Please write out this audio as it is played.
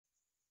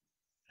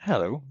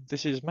Hello,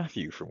 this is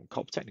Matthew from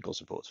COP Technical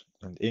Support,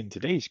 and in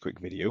today's quick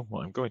video,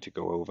 what I'm going to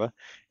go over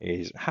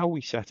is how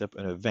we set up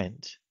an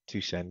event to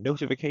send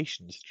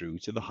notifications through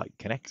to the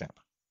Hik-Connect app.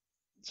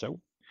 So,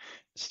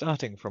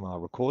 starting from our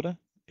recorder,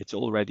 it's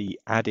already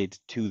added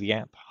to the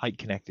app.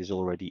 Hik-Connect is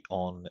already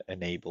on,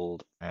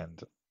 enabled,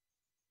 and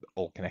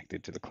all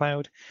connected to the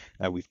cloud.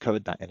 We've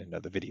covered that in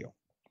another video.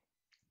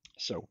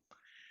 So,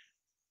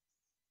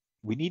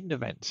 we need an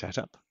event set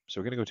up.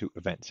 So we're going to go to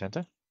Event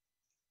Center,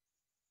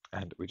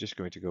 and we're just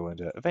going to go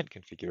under Event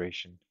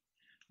Configuration.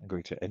 I'm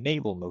going to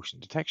enable motion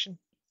detection.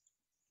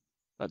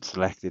 That's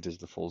selected as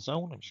the full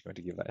zone. I'm just going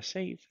to give that a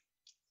save.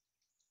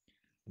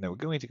 And then we're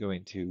going to go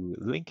into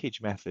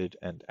linkage method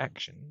and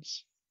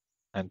actions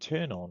and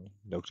turn on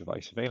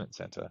Notify Surveillance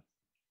Center.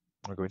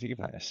 We're going to give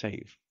that a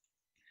save.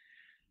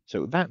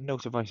 So that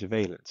Notify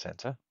Surveillance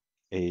Center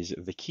is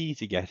the key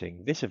to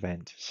getting this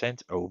event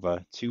sent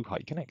over to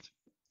Hik-Connect.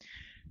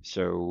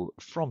 So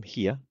from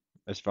here,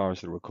 as far as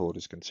the recorder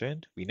is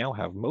concerned, we now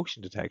have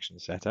motion detection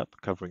set up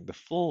covering the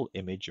full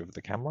image of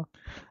the camera.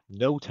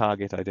 No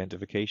target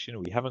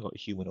identification. We haven't got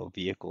human or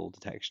vehicle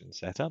detection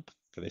set up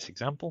for this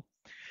example.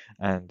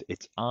 And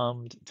it's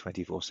armed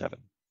 24/7.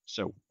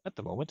 So at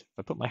the moment, if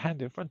I put my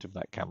hand in front of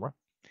that camera,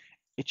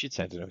 it should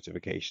send a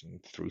notification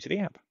through to the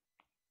app.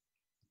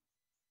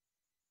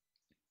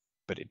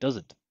 But it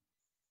doesn't,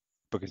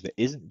 because there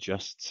isn't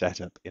just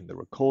setup in the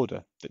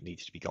recorder that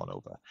needs to be gone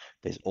over.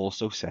 There's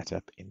also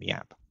setup in the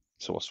app.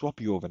 So I'll swap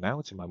you over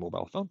now to my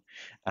mobile phone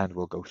and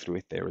we'll go through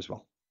it there as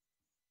well.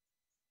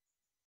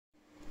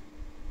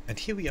 And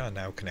here we are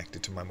now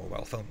connected to my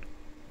mobile phone.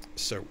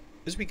 So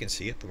as we can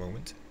see at the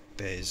moment,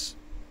 there's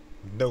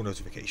no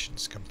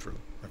notifications come through.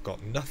 I've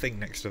got nothing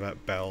next to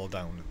that bell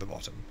down at the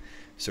bottom.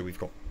 So we've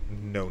got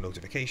no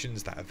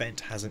notifications. That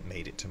event hasn't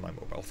made it to my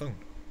mobile phone.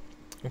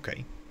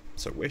 Okay,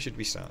 so where should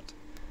we start?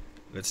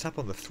 Let's tap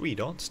on the three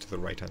dots to the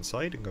right hand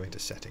side and go into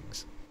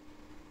settings.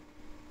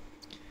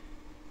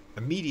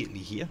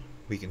 Immediately here,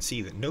 we can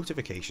see that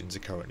notifications are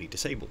currently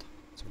disabled.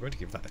 So we're going to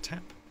give that a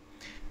tap.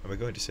 And we're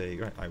going to say,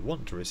 right, I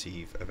want to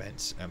receive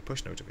events and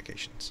push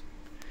notifications.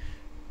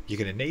 You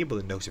can enable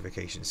a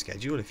notification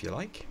schedule if you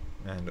like,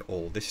 and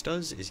all this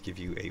does is give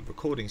you a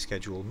recording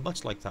schedule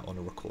much like that on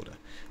a recorder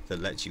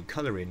that lets you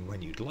colour in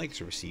when you'd like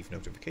to receive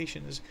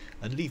notifications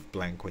and leave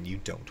blank when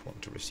you don't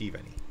want to receive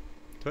any.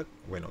 But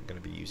we're not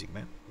going to be using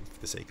that for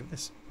the sake of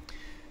this.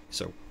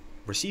 So,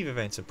 receive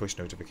events and push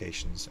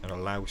notifications and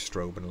allow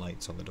strobe and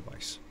lights on the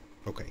device.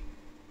 Okay.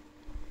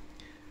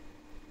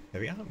 There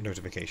we are,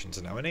 notifications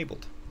are now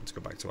enabled. Let's go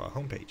back to our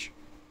home page.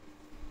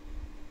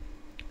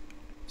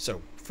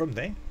 So, from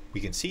there, we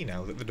can see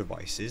now that the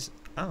device is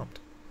armed.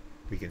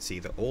 We can see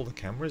that all the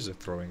cameras are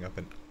throwing up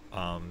an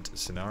armed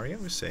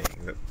scenario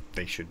saying that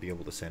they should be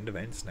able to send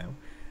events now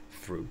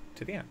through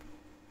to the app.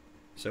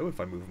 So if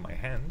I move my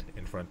hand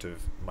in front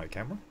of my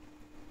camera,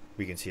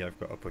 we can see I've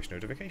got a push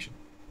notification.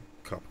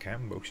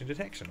 CopCam motion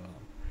detection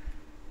alarm.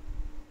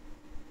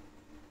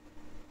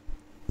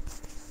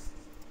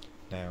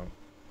 Now,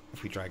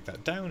 if we drag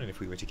that down and if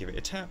we were to give it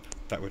a tap,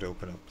 that would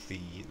open up the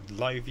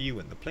live view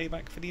and the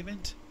playback for the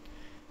event.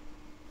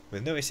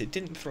 We'll notice it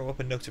didn't throw up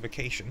a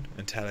notification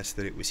and tell us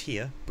that it was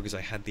here because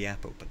I had the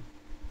app open.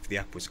 If the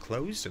app was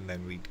closed and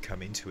then we'd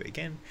come into it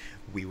again,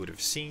 we would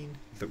have seen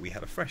that we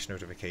had a fresh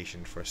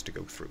notification for us to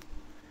go through.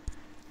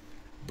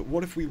 But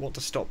what if we want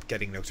to stop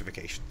getting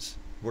notifications?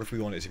 What if we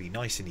want it to be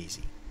nice and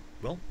easy?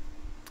 Well,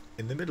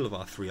 in the middle of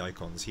our three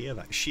icons here,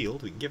 that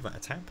shield, we can give that a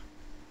tap.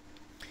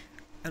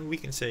 And we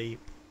can say,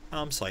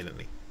 arm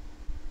silently.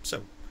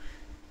 So,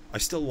 I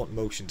still want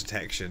motion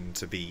detection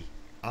to be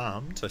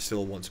armed, I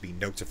still want to be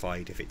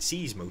notified if it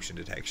sees motion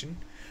detection,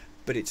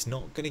 but it's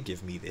not going to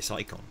give me this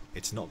icon.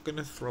 It's not going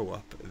to throw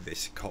up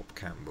this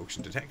CopCam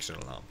motion detection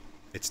alarm.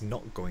 It's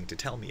not going to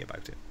tell me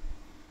about it.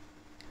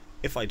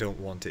 If I don't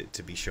want it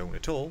to be shown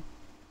at all,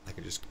 I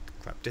can just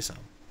clap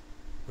disarm,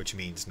 which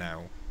means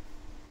now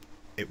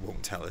it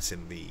won't tell us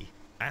in the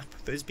app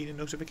there's been a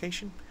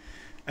notification,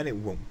 and it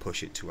won't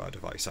push it to our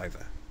device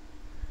either.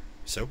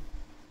 So,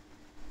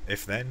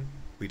 if then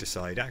we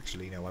decide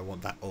actually no, I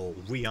want that all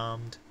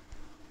rearmed,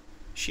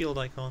 shield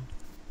icon,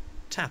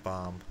 tap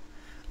arm,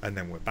 and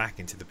then we're back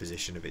into the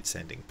position of it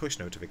sending push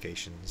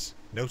notifications,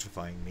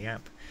 notifying the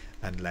app,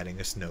 and letting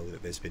us know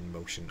that there's been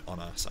motion on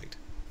our site.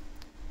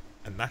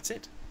 And that's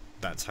it.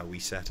 That's how we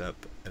set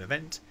up an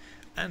event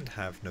and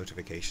have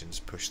notifications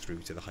pushed through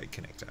to the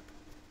Hik-Connect app.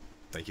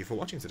 Thank you for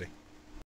watching today.